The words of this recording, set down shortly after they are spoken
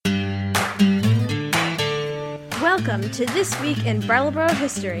Welcome to This Week in Brattleboro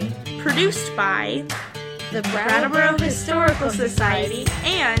History, produced by the Brattleboro Historical Society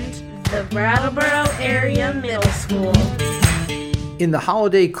and the Brattleboro Area Middle School. In the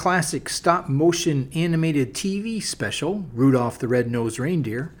holiday classic stop-motion animated TV special, Rudolph the Red-Nosed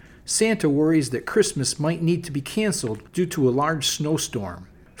Reindeer, Santa worries that Christmas might need to be canceled due to a large snowstorm.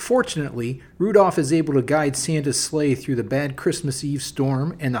 Fortunately, Rudolph is able to guide Santa's sleigh through the bad Christmas Eve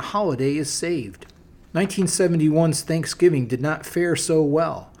storm, and the holiday is saved. 1971's Thanksgiving did not fare so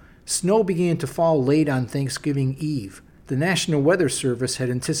well. Snow began to fall late on Thanksgiving Eve. The National Weather Service had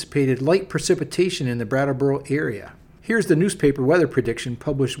anticipated light precipitation in the Brattleboro area. Here's the newspaper weather prediction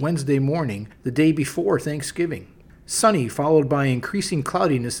published Wednesday morning, the day before Thanksgiving. Sunny, followed by increasing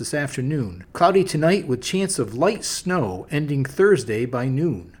cloudiness this afternoon. Cloudy tonight with chance of light snow ending Thursday by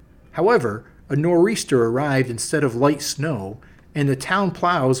noon. However, a nor'easter arrived instead of light snow, and the town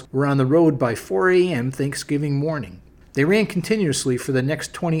plows were on the road by 4 a.m. Thanksgiving morning. They ran continuously for the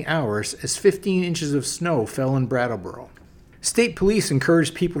next 20 hours as 15 inches of snow fell in Brattleboro. State police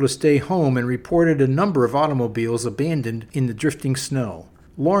encouraged people to stay home and reported a number of automobiles abandoned in the drifting snow.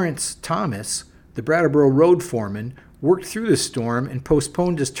 Lawrence Thomas, the Brattleboro road foreman, worked through the storm and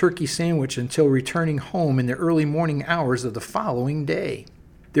postponed his turkey sandwich until returning home in the early morning hours of the following day.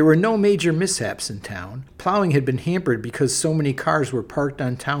 There were no major mishaps in town. Plowing had been hampered because so many cars were parked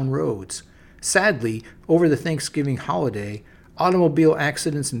on town roads. Sadly, over the Thanksgiving holiday, automobile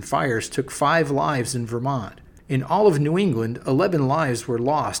accidents and fires took 5 lives in Vermont. In all of New England, 11 lives were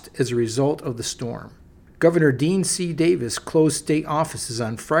lost as a result of the storm. Governor Dean C. Davis closed state offices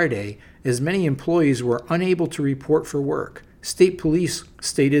on Friday as many employees were unable to report for work. State police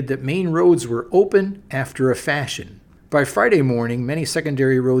stated that main roads were open after a fashion. By Friday morning, many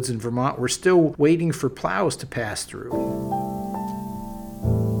secondary roads in Vermont were still waiting for plows to pass through.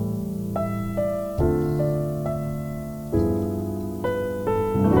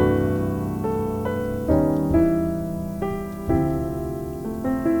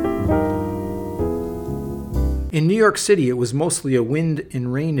 In New York City, it was mostly a wind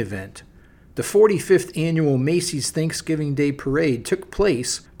and rain event. The 45th annual Macy's Thanksgiving Day Parade took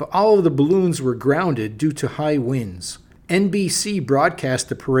place, but all of the balloons were grounded due to high winds. NBC broadcast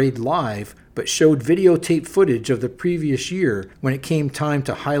the parade live, but showed videotape footage of the previous year when it came time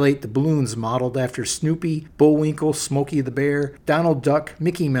to highlight the balloons modeled after Snoopy, Bullwinkle, Smokey the Bear, Donald Duck,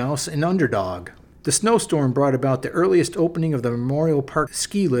 Mickey Mouse, and Underdog. The snowstorm brought about the earliest opening of the Memorial Park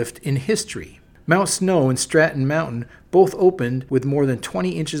ski lift in history. Mount Snow and Stratton Mountain both opened with more than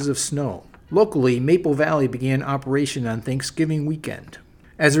 20 inches of snow. Locally, Maple Valley began operation on Thanksgiving weekend.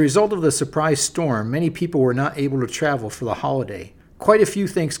 As a result of the surprise storm, many people were not able to travel for the holiday. Quite a few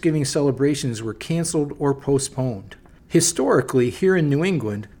Thanksgiving celebrations were canceled or postponed. Historically, here in New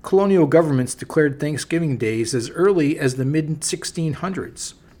England, colonial governments declared Thanksgiving days as early as the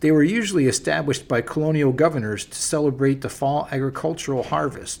mid-1600s. They were usually established by colonial governors to celebrate the fall agricultural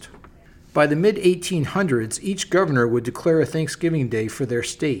harvest. By the mid-1800s, each governor would declare a Thanksgiving Day for their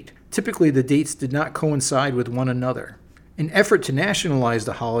state. Typically, the dates did not coincide with one another. An effort to nationalize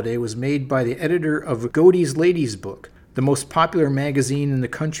the holiday was made by the editor of Godey's Ladies' Book, the most popular magazine in the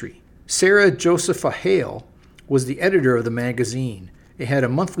country. Sarah Josepha Hale was the editor of the magazine. It had a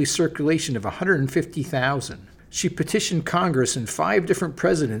monthly circulation of 150,000. She petitioned Congress and 5 different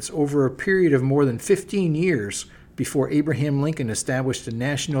presidents over a period of more than 15 years before Abraham Lincoln established a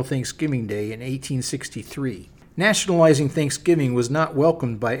National Thanksgiving Day in 1863. Nationalizing Thanksgiving was not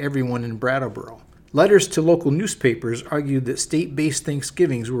welcomed by everyone in Brattleboro. Letters to local newspapers argued that state-based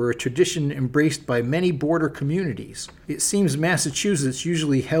Thanksgivings were a tradition embraced by many border communities. It seems Massachusetts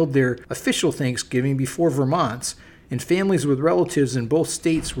usually held their official Thanksgiving before Vermont's, and families with relatives in both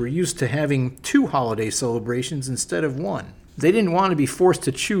states were used to having 2 holiday celebrations instead of 1. They didn't want to be forced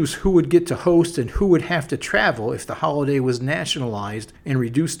to choose who would get to host and who would have to travel if the holiday was nationalized and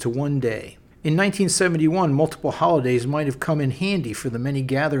reduced to 1 day. In 1971, multiple holidays might have come in handy for the many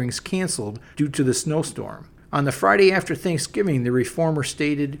gatherings canceled due to the snowstorm. On the Friday after Thanksgiving, the reformer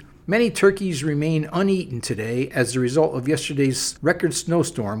stated, "Many turkeys remain uneaten today as a result of yesterday's record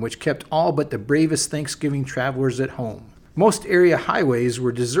snowstorm, which kept all but the bravest Thanksgiving travelers at home. Most area highways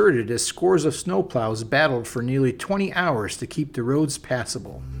were deserted as scores of snowplows battled for nearly 20 hours to keep the roads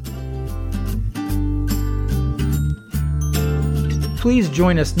passable." Please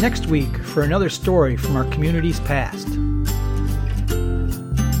join us next week for another story from our community's past.